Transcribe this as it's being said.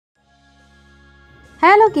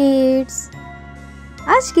Hello kids,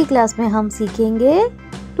 आज की class में हम सीखेंगे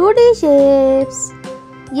 2D शेप्स।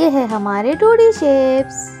 ये है हमारे 2D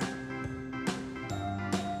शेप्स।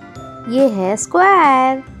 ये है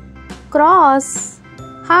square, cross,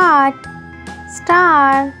 heart,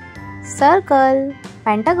 star, circle,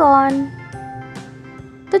 pentagon.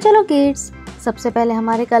 तो चलो किड्स, सबसे पहले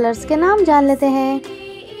हमारे कलर्स के नाम जान लेते हैं।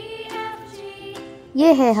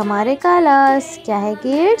 ये है हमारे कलर्स। क्या है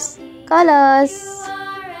kids? Colours.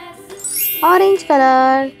 Orange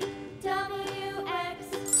colour,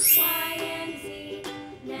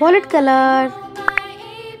 violet colour,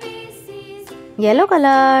 yellow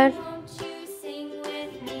colour,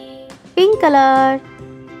 pink colour,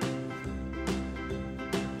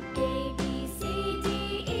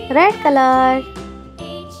 red colour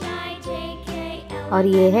और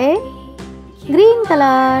ये है green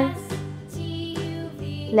colour.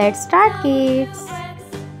 Let's start kids.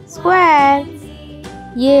 Square,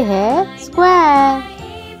 ये है स्क्वायर।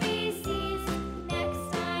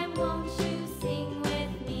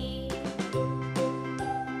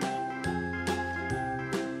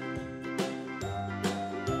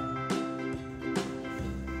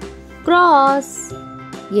 क्रॉस,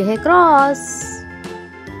 ये है क्रॉस।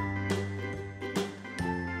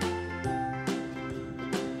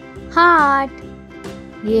 हार्ट,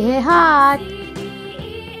 ये है हार्ट।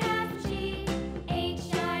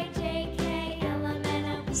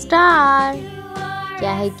 स्टार,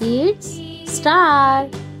 क्या है किड्स? स्टार।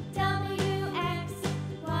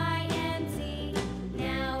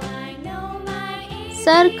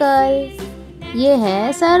 सर्कल, ये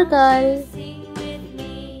है सर्कल।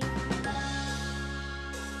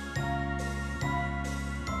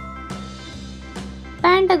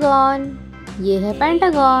 पेंटागन, ये है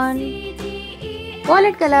pentagon.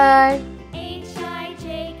 Violet colour,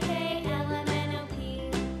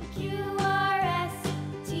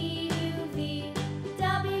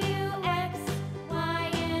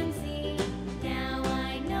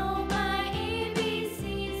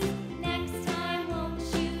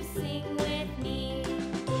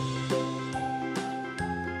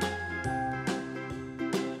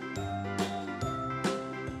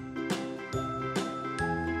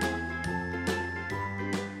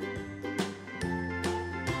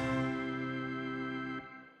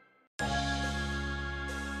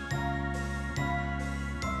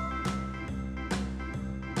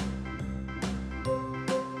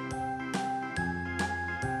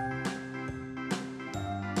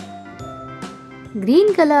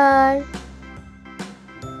 green colour,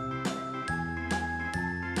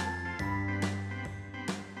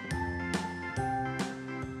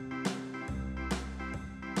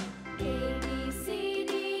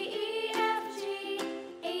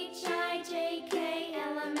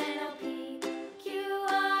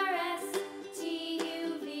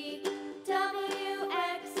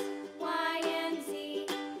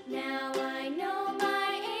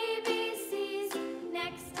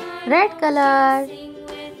 red colour,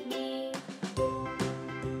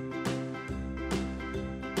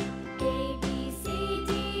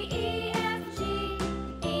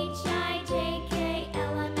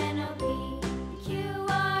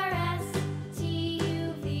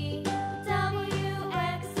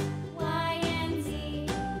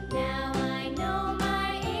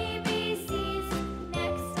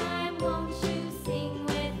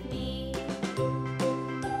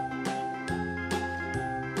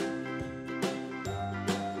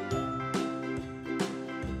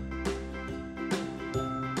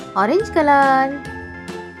 orange colour,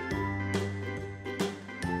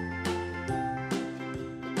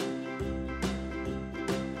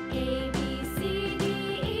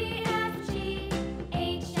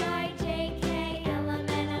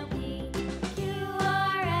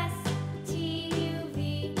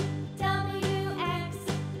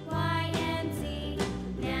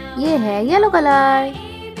 ये है yellow colour.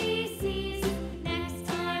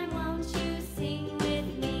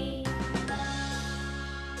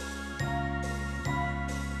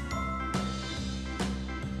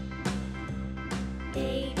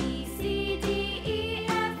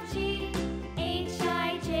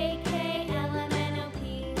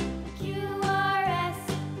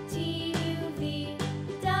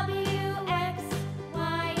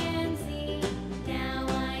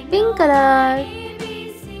 Pink colour,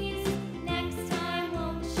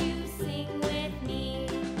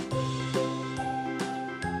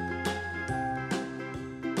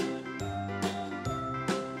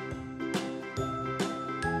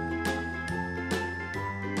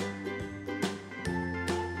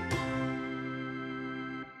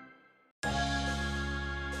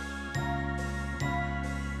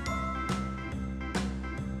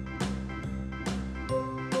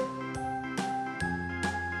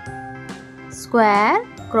 square,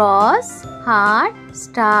 cross, heart,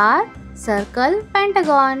 star, circle,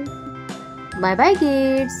 pentagon. Bye bye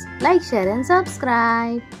kids. Like, share and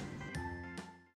subscribe.